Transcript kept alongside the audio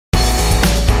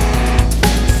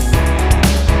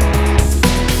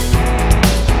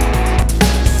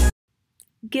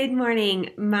Good morning.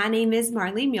 My name is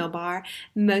Marley Mulbar.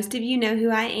 Most of you know who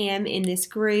I am in this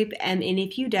group, and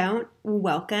if you don't,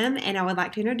 welcome. And I would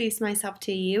like to introduce myself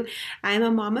to you. I'm a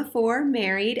mom of four,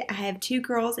 married. I have two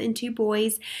girls and two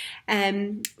boys.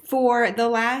 For the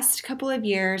last couple of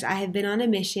years, I have been on a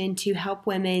mission to help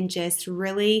women just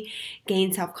really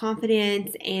gain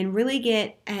self-confidence and really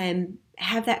get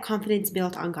have that confidence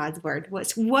built on God's word.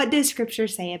 What does Scripture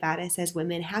say about us as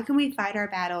women? How can we fight our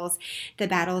battles? The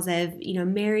battles of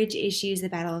marriage issues, the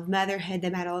battle of motherhood,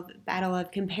 the battle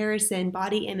of comparison,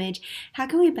 body image. How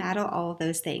can we battle all of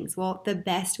those things? Well, the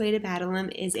best way to battle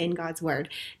them is in God's word.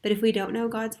 But if we don't know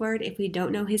God's word, if we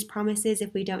don't know His promises,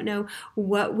 if we don't know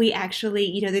what we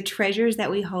actually, the treasures that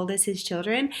we hold as His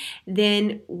children,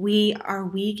 then we are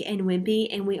weak and wimpy,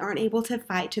 and we aren't able to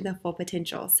fight to the full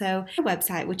potential. So, my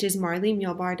website, which is marleymulbar.com,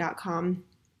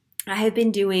 I have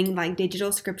been doing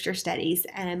digital scripture studies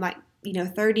and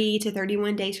 30 to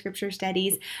 31 day scripture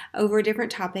studies over different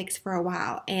topics for a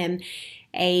while, and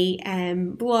a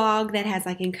blog that has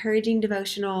encouraging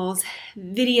devotionals,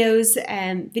 videos,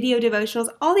 video devotionals,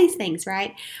 all these things,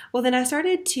 right? Well, then I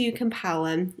started to compile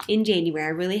them in January. I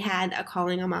really had a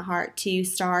calling on my heart to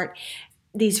start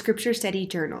these scripture study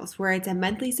journals, where it's a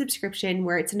monthly subscription,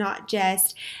 where it's not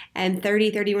just 30,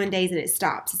 31 days and it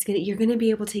stops. You're going to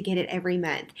be able to get it every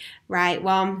month, right?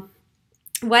 Well,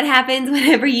 what happens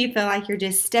whenever you feel like you're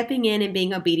just stepping in and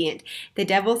being obedient? The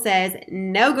devil says,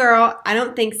 no, girl, I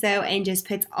don't think so, and just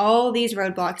puts all these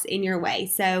roadblocks in your way.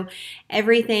 So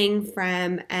everything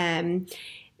from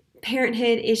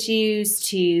parenthood issues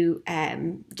to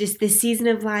just the season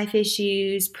of life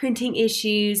issues, printing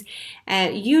issues,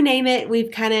 you name it,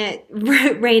 we've kind of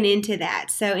ran into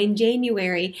that. So in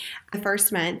January, the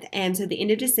first month, and so the end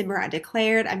of December, I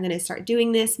declared I'm going to start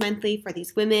doing this monthly for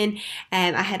these women.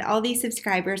 I had all these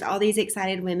subscribers, all these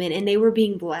excited women, and they were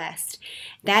being blessed.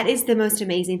 That is the most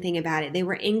amazing thing about it. They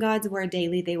were in God's word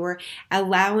daily. They were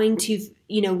allowing to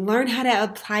learn how to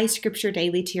apply scripture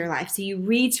daily to your life. So you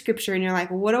read scripture and you're like,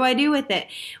 well, what do I do with it?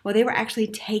 Well, they were actually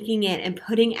taking it and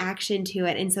putting action to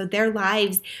it. And so their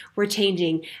lives were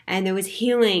changing, and there was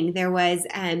healing. There was,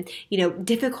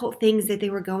 difficult things that they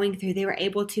were going through. They were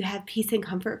able to have peace and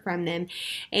comfort from them.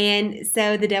 And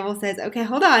so the devil says, okay,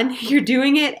 hold on, you're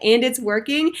doing it and it's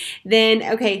working. Then,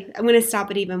 okay, I'm going to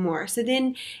stop it even more. So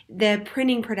then the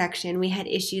printing production, we had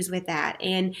issues with that.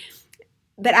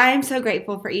 But I am so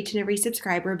grateful for each and every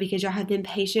subscriber, because y'all have been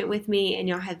patient with me and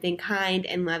y'all have been kind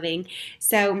and loving.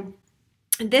 So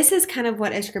this is kind of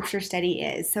what a scripture study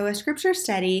is. So a scripture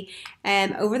study,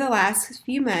 over the last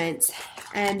few months,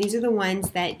 these are the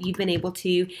ones that you've been able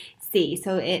to see.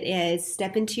 So it is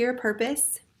Step Into Your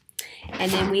Purpose, and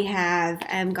then we have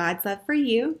God's Love for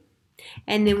You,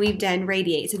 and then we've done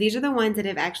Radiate. So these are the ones that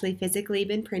have actually physically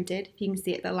been printed. If you can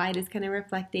see it, the light is kind of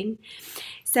reflecting.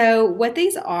 So what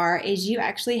these are is you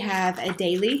actually have a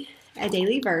daily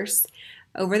verse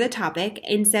over the topic,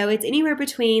 and so it's anywhere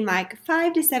between 5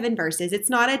 to 7 verses. It's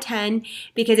not a ton,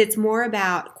 because it's more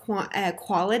about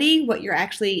quality, what you're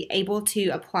actually able to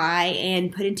apply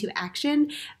and put into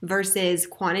action, versus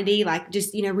quantity,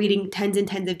 just reading tons and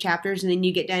tons of chapters and then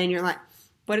you get done and you're like,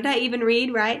 what did I even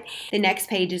read, right? The next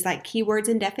page is keywords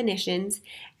and definitions,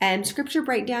 scripture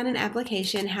breakdown and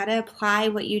application, how to apply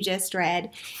what you just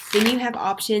read. Then you have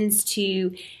options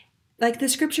to the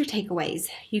scripture takeaways.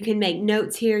 You can make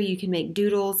notes here, you can make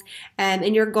doodles,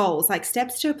 and your goals,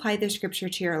 steps to apply the scripture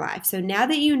to your life. So now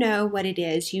that you know what it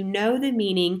is, you know the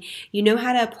meaning, you know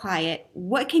how to apply it,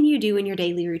 what can you do in your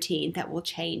daily routine that will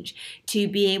change to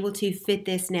be able to fit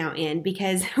this now in?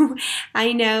 Because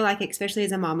I know, especially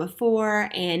as a mom of four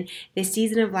and the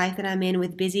season of life that I'm in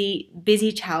with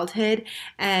busy childhood,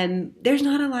 there's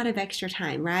not a lot of extra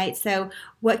time, right? So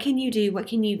what can you do? What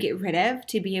can you get rid of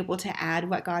to be able to add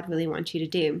what God really wants you to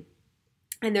do?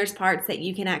 And there's parts that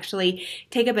you can actually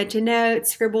take a bunch of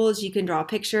notes, scribbles, you can draw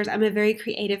pictures. I'm a very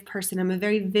creative person. I'm a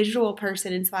very visual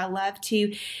person, and so I love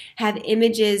to have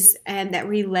images that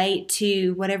relate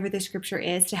to whatever the scripture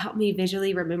is to help me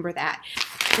visually remember that.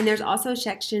 And there's also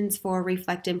sections for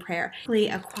reflect and prayer.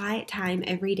 A quiet time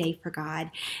every day for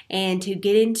God, and to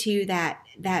get into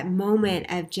that moment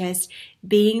of just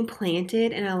being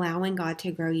planted and allowing God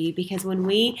to grow you. Because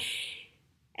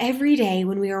every day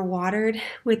when we are watered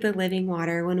with the living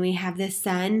water, when we have the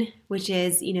sun, which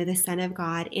is, the Son of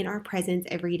God in our presence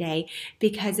every day,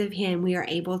 because of Him, we are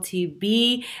able to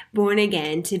be born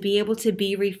again, to be able to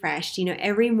be refreshed.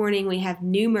 Every morning we have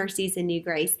new mercies and new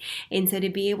grace. And so to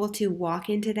be able to walk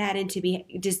into that and to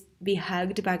be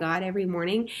hugged by God every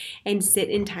morning and sit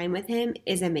in time with Him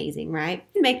is amazing, right?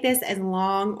 can make this as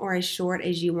long or as short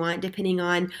as you want, depending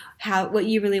on what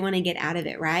you really want to get out of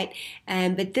it, right?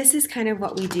 But this is kind of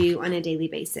what we do on a daily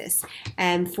basis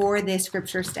for this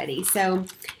scripture study. So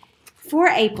for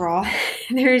April,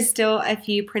 there's still a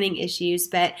few printing issues,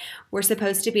 but we're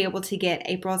supposed to be able to get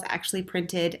April's actually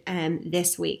printed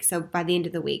this week. So by the end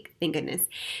of the week, thank goodness.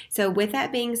 So with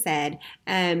that being said,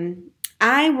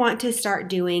 I want to start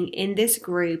doing in this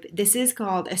group, this is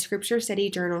called a Scripture Study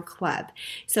Journal Club.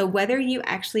 So whether you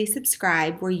actually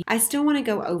subscribe, I still want to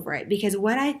go over it, because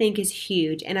what I think is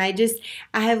huge, and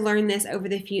I have learned this over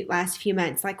the last few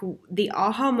months, like the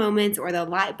aha moments or the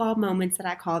light bulb moments that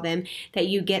I call them, that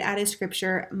you get out of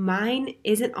Scripture. Mine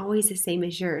isn't always the same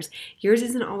as yours. Yours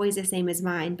isn't always the same as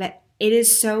mine, but it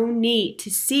is so neat to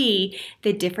see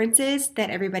the differences that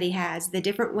everybody has, the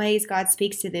different ways God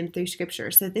speaks to them through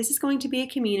Scripture. So this is going to be a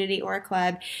community or a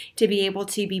club to be able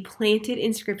to be planted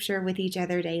in Scripture with each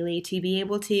other daily, to be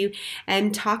able to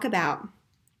talk about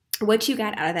what you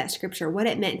got out of that Scripture, what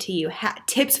it meant to you,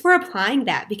 tips for applying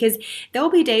that, because there will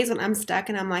be days when I'm stuck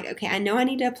and I'm like, okay, I know I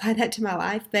need to apply that to my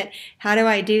life, but how do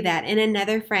I do that? And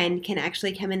another friend can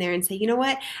actually come in there and say, you know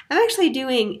what, I'm actually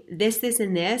doing this, this,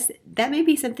 and this. That may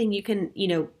be something you can,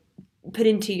 put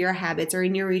into your habits or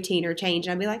in your routine or change.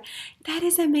 And I'll be like, that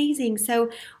is amazing. So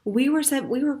we were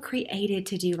created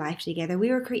to do life together.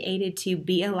 We were created to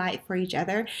be a light for each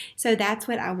other. So that's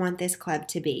what I want this club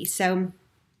to be. So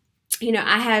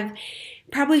I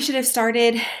probably should have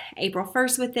started April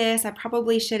 1st with this. I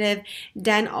probably should have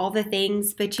done all the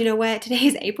things, but you know what? Today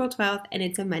is April 12th and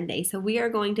it's a Monday. So we are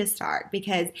going to start,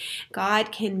 because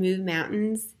God can move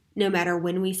mountains no matter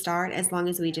when we start, as long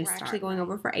as we just start. We're actually going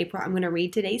over for April. I'm going to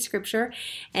read today's scripture,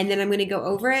 and then I'm going to go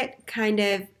over it, kind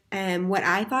of what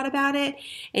I thought about it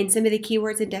and some of the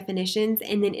keywords and definitions.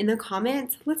 And then in the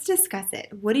comments, let's discuss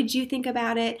it. What did you think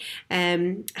about it?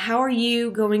 How are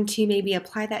you going to maybe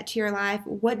apply that to your life?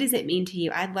 What does it mean to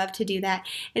you? I'd love to do that.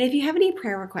 And if you have any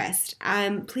prayer requests,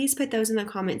 please put those in the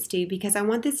comments too, because I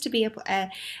want this to be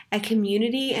a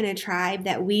community and a tribe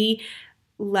that we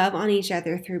love on each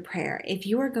other through prayer. If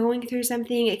you are going through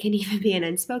something, it can even be an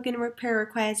unspoken prayer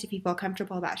request. If you feel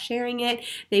comfortable about sharing it,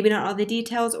 maybe not all the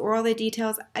details or all the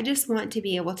details, I just want to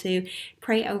be able to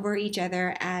pray over each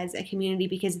other as a community,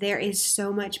 because there is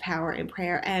so much power in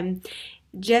prayer.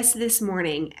 Just this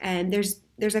morning,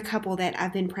 there's a couple that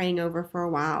I've been praying over for a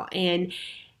while, and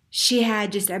she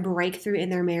had just a breakthrough in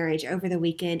their marriage over the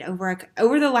weekend,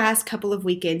 over the last couple of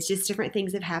weekends. Just different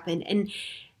things have happened, and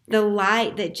the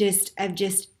light that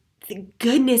the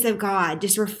goodness of God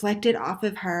just reflected off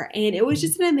of her. And it was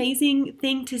just an amazing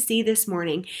thing to see this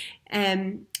morning.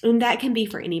 And that can be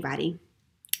for anybody.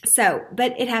 So,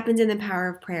 but it happens in the power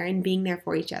of prayer and being there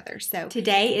for each other. So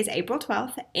today is April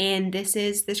 12th, and this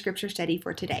is the scripture study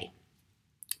for today.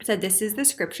 So this is the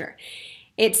scripture.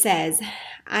 It says,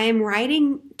 I am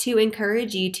writing to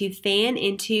encourage you to fan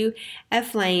into a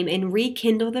flame and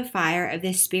rekindle the fire of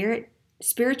the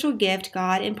spiritual gift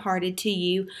God imparted to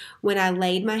you when I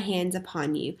laid my hands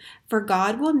upon you. For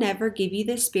God will never give you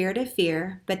the spirit of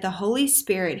fear, but the Holy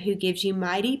Spirit, who gives you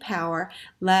mighty power,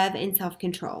 love, and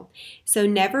self-control. So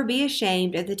never be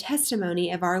ashamed of the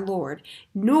testimony of our Lord,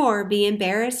 nor be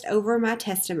embarrassed over my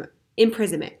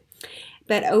imprisonment,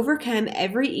 but overcome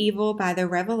every evil by the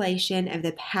revelation of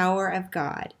the power of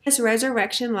God. This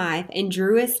resurrection life and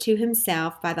drew us to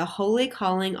himself by the holy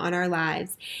calling on our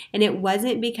lives. And it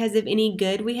wasn't because of any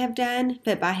good we have done,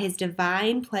 but by his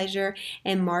divine pleasure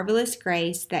and marvelous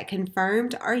grace that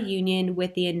confirmed our union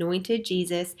with the anointed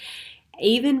Jesus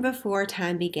even before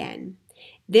time began.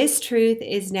 This truth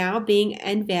is now being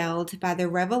unveiled by the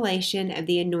revelation of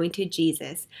the anointed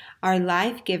Jesus, our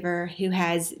life giver, who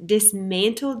has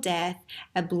dismantled death,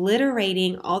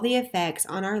 obliterating all the effects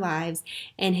on our lives,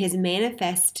 and has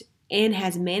manifested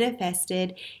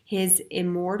his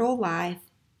immortal life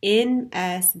in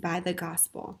us by the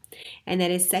gospel. And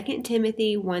that is 2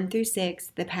 Timothy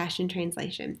 1-6, the Passion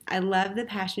Translation. I love the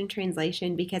Passion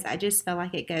Translation because I just feel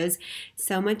like it goes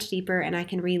so much deeper, and I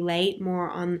can relate more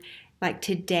on like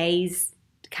today's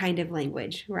kind of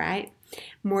language, right?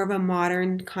 More of a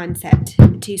modern concept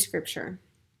to scripture.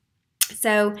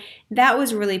 So that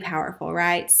was really powerful,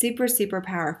 right? Super, super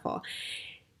powerful.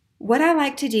 What I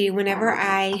like to do whenever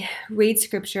I read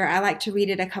scripture, I like to read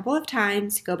it a couple of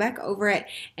times, go back over it,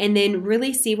 and then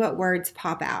really see what words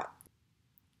pop out.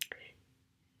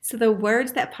 So the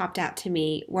words that popped out to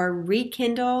me were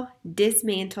rekindle,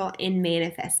 dismantle, and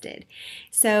manifested.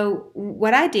 So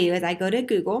what I do is I go to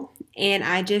Google and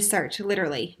I just search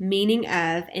literally meaning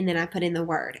of, and then I put in the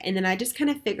word. And then I just kind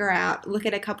of figure out, look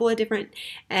at a couple of different,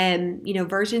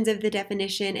 versions of the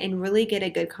definition and really get a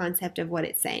good concept of what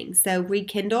it's saying. So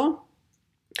rekindle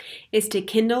is to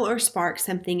kindle or spark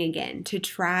something again, to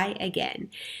try again.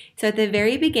 So at the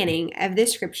very beginning of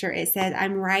this scripture, it says,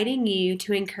 I'm writing you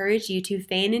to encourage you to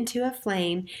fan into a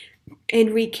flame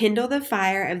and rekindle the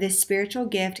fire of this spiritual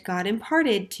gift God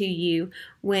imparted to you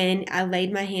when I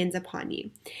laid my hands upon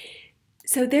you.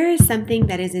 So there is something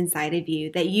that is inside of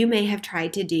you that you may have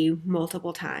tried to do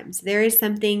multiple times. There is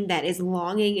something that is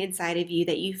longing inside of you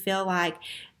that you feel like,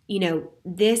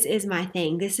 this is my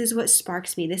thing. This is what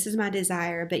sparks me. This is my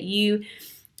desire. But you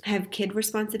have kid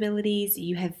responsibilities.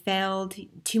 You have failed.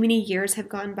 Too many years have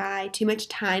gone by. Too much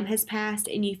time has passed.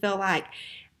 And you feel like,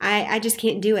 I just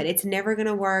can't do it. It's never going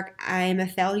to work. I'm a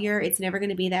failure. It's never going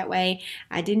to be that way.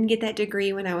 I didn't get that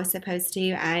degree when I was supposed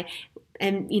to.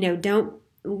 Don't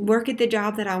work at the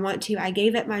job that I want to. I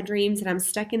gave up my dreams and I'm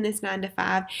stuck in this 9 to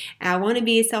 5. I want to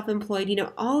be self-employed,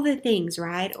 all the things,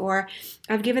 right? Or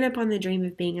I've given up on the dream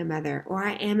of being a mother, or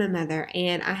I am a mother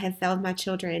and I have failed my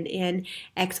children in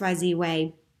XYZ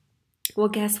way. Well,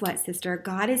 guess what, sister?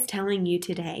 God is telling you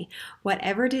today,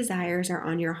 whatever desires are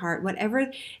on your heart,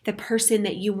 whatever the person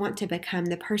that you want to become,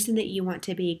 the person that you want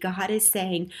to be, God is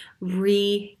saying,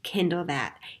 rekindle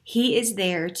that. He is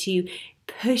there to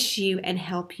push you and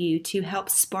help you, to help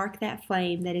spark that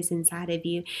flame that is inside of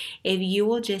you. If you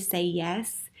will just say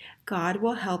yes, God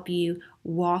will help you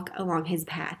walk along his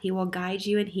path. He will guide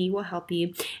you and he will help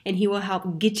you, and he will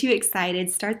help get you excited,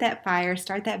 start that fire,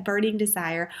 start that burning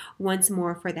desire once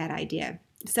more for that idea.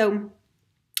 So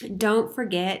don't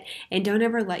forget and don't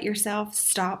ever let yourself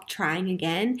stop trying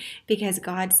again, because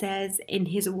God says in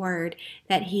his word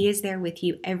that he is there with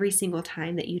you every single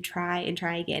time that you try and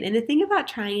try again. And the thing about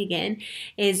trying again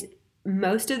is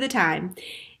most of the time,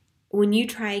 when you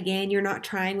try again, you're not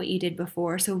trying what you did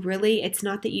before. So really, it's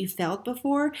not that you failed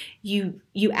before. You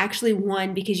actually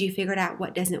won because you figured out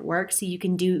what doesn't work, so you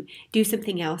can do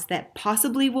something else that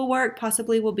possibly will work,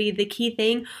 possibly will be the key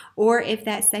thing. Or if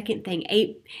that second thing,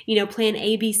 plan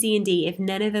A, B, C, and D, if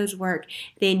none of those work,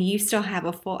 then you still have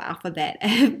a full alphabet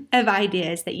of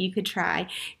ideas that you could try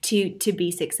to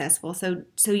be successful.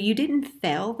 So you didn't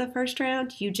fail the first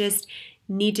round. You just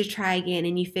need to try again,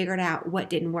 and you figured out what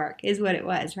didn't work is what it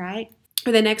was, right?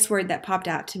 Or the next word that popped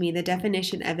out to me, the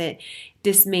definition of it,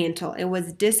 dismantle. It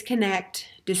was disconnect,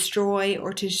 destroy,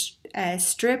 or to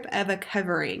strip of a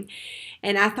covering.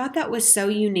 And I thought that was so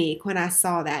unique when I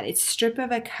saw that. It's strip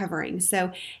of a covering.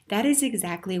 So that is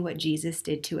exactly what Jesus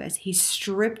did to us. He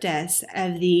stripped us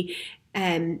of the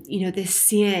this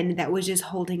sin that was just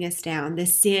holding us down, the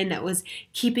sin that was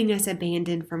keeping us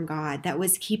abandoned from God, that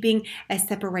was keeping a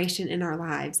separation in our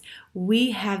lives.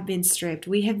 We have been stripped.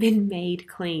 We have been made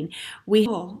clean. We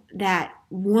know that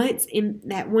once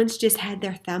just had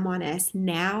their thumb on us,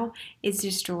 now is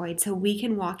destroyed, so we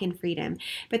can walk in freedom.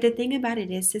 But the thing about it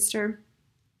is, sister,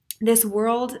 this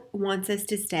world wants us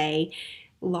to stay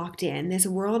locked in. This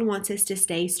world wants us to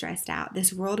stay stressed out.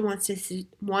 This world wants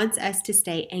us to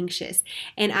stay anxious.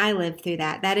 And I lived through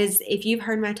that. That is, if you've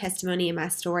heard my testimony and my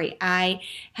story, I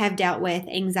have dealt with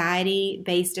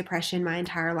anxiety-based depression my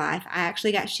entire life. I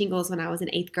actually got shingles when I was in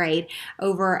 8th grade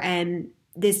over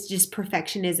this just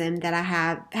perfectionism that I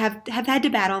have had to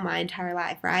battle my entire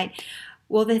life, right?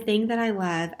 Well, the thing that I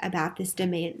love about this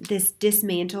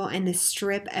dismantle and the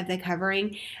strip of the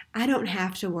covering, I don't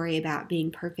have to worry about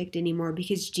being perfect anymore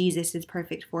because Jesus is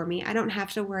perfect for me. I don't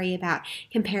have to worry about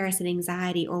comparison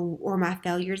anxiety or my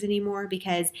failures anymore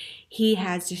because he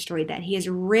has destroyed that. He has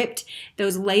ripped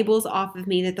those labels off of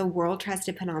me that the world tries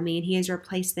to put on me, and he has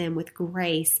replaced them with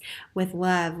grace, with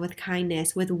love, with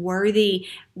kindness, with worthy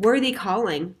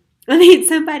calling. I mean,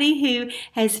 somebody who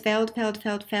has failed,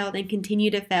 and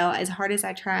continue to fail as hard as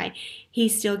I try, he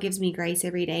still gives me grace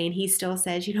every day, and he still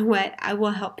says, you know what, I will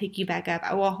help pick you back up.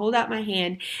 I will hold out my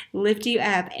hand, lift you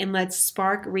up, and let's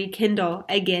rekindle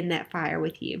again that fire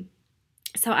with you.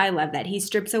 So I love that. He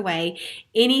strips away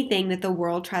anything that the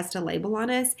world tries to label on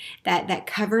us that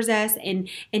covers us and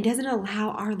doesn't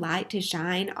allow our light to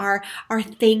shine, our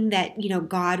thing that,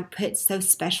 God puts so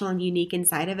special and unique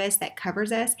inside of us that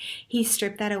covers us. He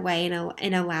stripped that away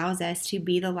and allows us to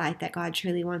be the light that God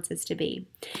truly wants us to be.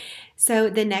 So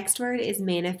the next word is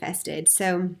manifested.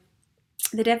 So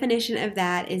the definition of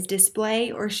that is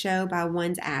display or show by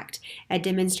one's act, a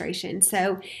demonstration.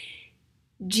 So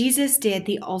Jesus did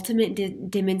the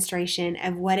ultimate demonstration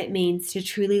of what it means to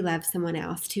truly love someone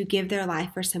else, to give their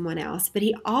life for someone else. But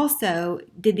he also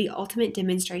did the ultimate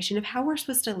demonstration of how we're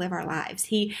supposed to live our lives.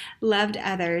 He loved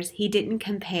others. He didn't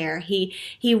compare. He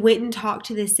went and talked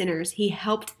to the sinners. He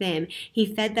helped them. He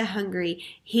fed the hungry.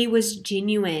 He was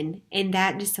genuine, and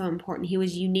that is so important. He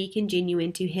was unique and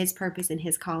genuine to his purpose and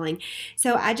his calling.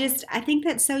 So I think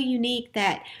that's so unique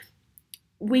that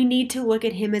we need to look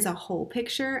at him as a whole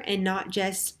picture and not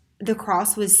just the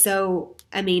cross was so,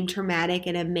 traumatic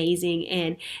and amazing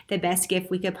and the best gift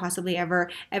we could possibly ever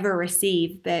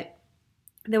receive. But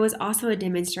there was also a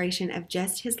demonstration of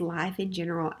just his life in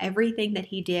general, everything that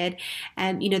he did.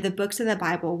 The books of the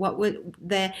Bible, what would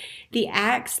the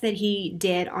acts that he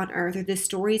did on earth, or the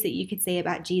stories that you could say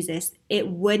about Jesus,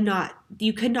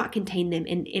 you could not contain them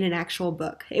in an actual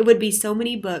book. It would be so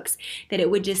many books that it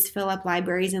would just fill up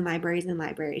libraries and libraries and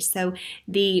libraries. So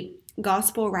the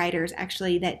gospel writers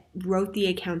actually that wrote the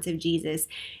accounts of Jesus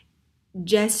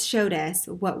just showed us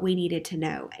what we needed to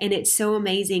know. And it's so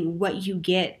amazing what you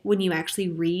get when you actually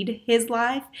read his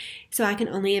life. So I can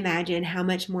only imagine how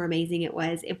much more amazing it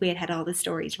was if we had had all the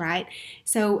stories, right?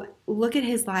 So look at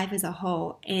his life as a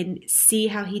whole and see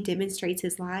how he demonstrates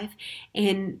his life,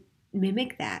 and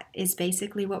mimic that is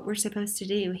basically what we're supposed to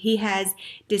do. He has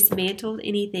dismantled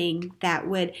anything that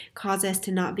would cause us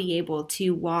to not be able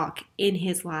to walk in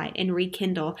his light and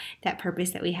rekindle that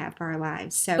purpose that we have for our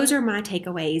lives. So those are my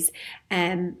takeaways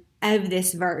of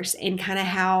this verse and kind of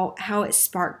how it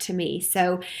sparked to me.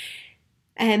 So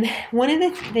one of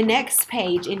the next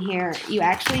page in here, you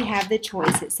actually have the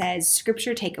choice. It says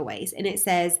scripture takeaways, and it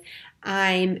says,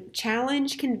 I'm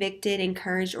challenged, convicted,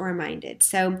 encouraged, or reminded.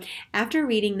 So after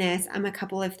reading this, I'm a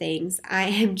couple of things. I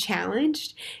am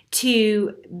challenged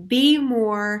to be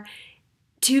more,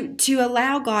 to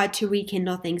allow God to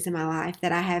rekindle things in my life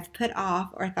that I have put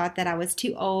off or thought that I was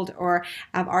too old or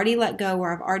I've already let go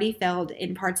or I've already failed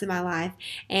in parts of my life.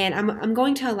 And I'm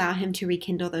going to allow him to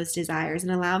rekindle those desires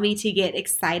and allow me to get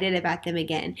excited about them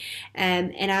again.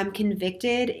 And I'm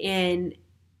convicted in,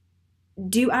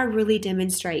 do I really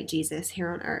demonstrate Jesus here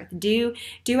on earth? Do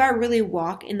I really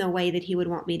walk in the way that he would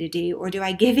want me to do? Or do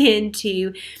I give in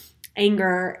to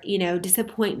anger,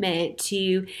 disappointment,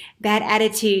 to bad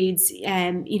attitudes?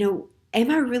 Am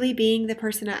I really being the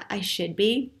person I should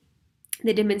be?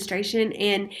 The demonstration.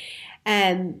 And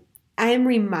I am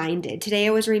reminded, today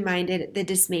I was reminded,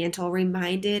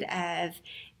 reminded of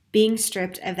being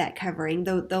stripped of that covering,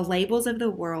 the labels of the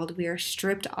world, we are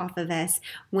stripped off of us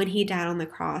when he died on the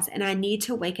cross. And I need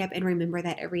to wake up and remember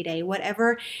that every day.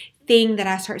 Whatever thing that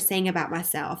I start saying about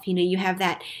myself, you have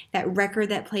that record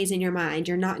that plays in your mind.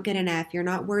 You're not good enough. You're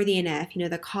not worthy enough.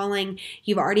 The calling,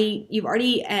 you've already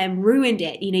ruined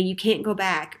it. You can't go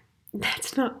back.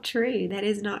 That's not true. That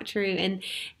is not true.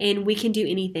 And we can do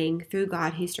anything through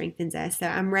God who strengthens us. So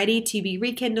I'm ready to be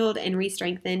rekindled and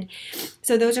re-strengthened.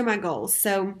 So those are my goals.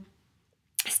 So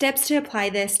steps to apply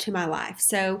this to my life.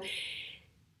 So,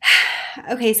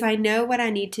 okay, so I know what I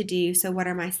need to do. So what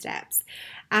are my steps?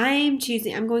 I'm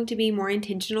going to be more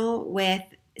intentional with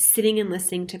sitting and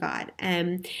listening to God.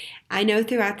 I know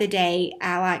throughout the day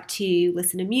I like to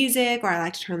listen to music, or I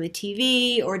like to turn on the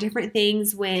TV, or different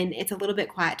things when it's a little bit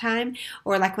quiet time,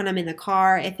 or like when I'm in the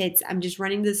car, if I'm just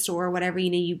running to the store or whatever,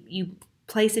 you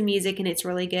play some music and it's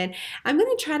really good. I'm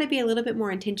going to try to be a little bit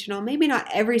more intentional, maybe not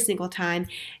every single time,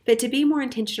 but to be more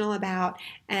intentional about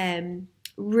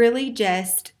really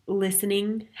just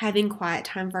listening, having quiet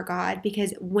time for God,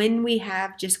 because when we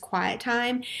have just quiet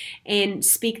time and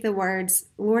speak the words,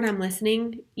 Lord, I'm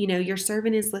listening, your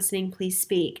servant is listening, please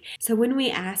speak. So when we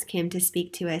ask him to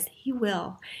speak to us, he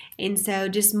will. And so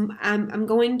I'm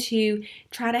going to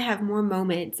try to have more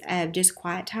moments of just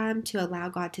quiet time to allow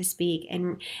God to speak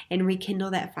and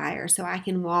rekindle that fire, so I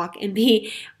can walk into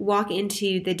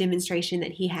the demonstration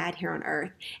that he had here on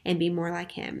earth and be more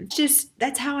like him.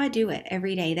 That's how I do it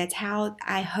every day. That's how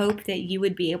I hope that you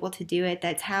would be able to do it.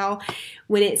 That's how,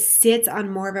 when it sits on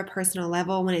more of a personal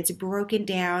level, when it's broken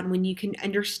down, when you can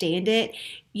understand it,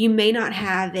 you may not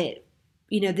have it,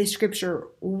 the scripture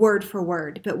word for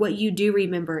word, but what you do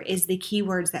remember is the key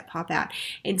words that pop out.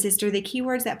 And sister, the key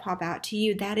words that pop out to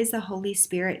you, that is the Holy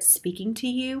Spirit speaking to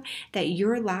you, that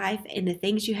your life and the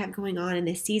things you have going on in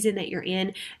the season that you're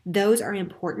in, those are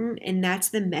important. And that's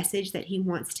the message that he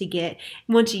wants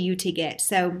you to get.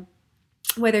 So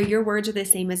whether your words are the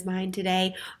same as mine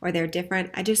today or they're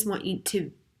different, I just want you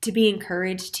to be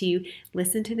encouraged to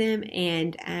listen to them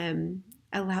and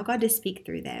allow God to speak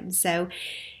through them. So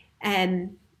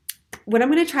what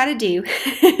I'm going to try to do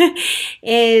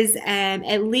is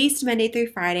at least Monday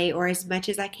through Friday, or as much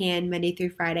as I can Monday through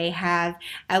Friday, have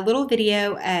a little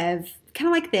video of kind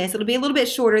of like this. It'll be a little bit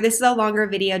shorter. This is a longer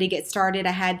video to get started.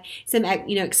 I had some,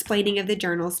 explaining of the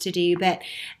journals to do, but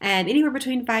anywhere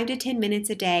between 5 to 10 minutes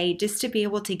a day, just to be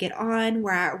able to get on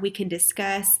where we can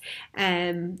discuss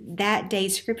that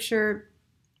day's scripture,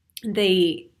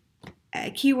 the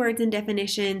keywords and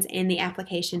definitions and the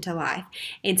application to life.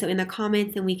 And so in the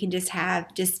comments, then we can just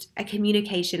have just a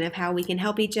communication of how we can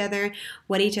help each other,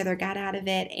 what each other got out of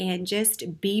it, and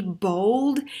just be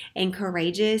bold and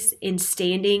courageous in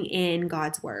standing in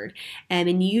God's word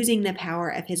and using the power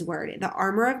of his word. The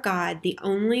armor of God, the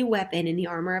only weapon in the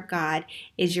armor of God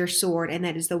is your sword, and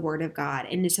that is the word of God.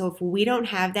 And so if we don't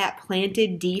have that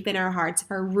planted deep in our hearts,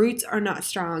 if our roots are not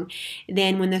strong,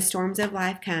 then when the storms of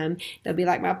life come, they'll be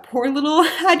like my poor little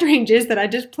hydrangeas that I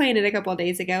just planted a couple of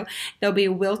days ago. They'll be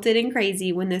wilted and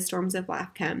crazy when the storms of life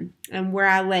come. And where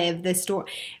I live,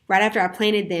 right after I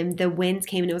planted them, the winds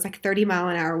came and it was like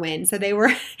 30-mile-an-hour wind. So they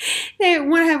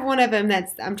have one of them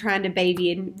that's I'm trying to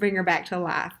baby and bring her back to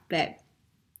life. But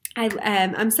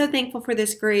I'm so thankful for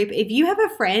this group. If you have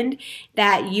a friend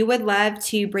that you would love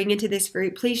to bring into this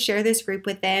group, please share this group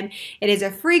with them. It is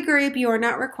a free group. You are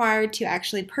not required to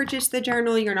actually purchase the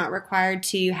journal. You're not required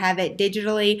to have it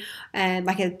digitally,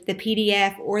 like the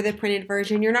PDF or the printed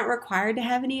version. You're not required to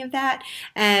have any of that,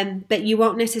 but you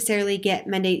won't necessarily get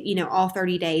Monday, all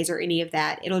 30 days or any of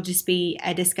that. It'll just be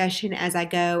a discussion as I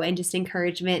go and just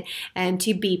encouragement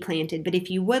to be planted. But if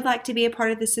you would like to be a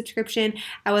part of the subscription,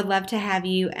 I would love to have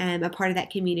you a part of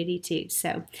that community too.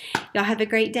 So y'all have a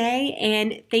great day,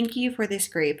 and thank you for this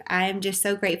group. I am just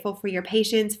so grateful for your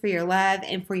patience, for your love,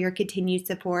 and for your continued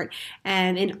support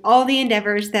in all the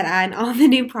endeavors and all the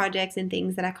new projects and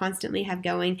things that I constantly have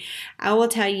going. I will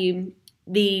tell you,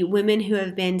 the women who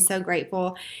have been so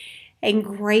grateful and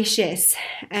gracious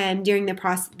during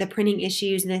the printing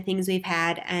issues and the things we've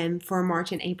had for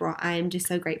March and April, I am just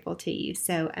so grateful to you.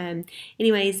 So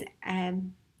anyways,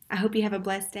 I hope you have a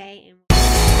blessed day.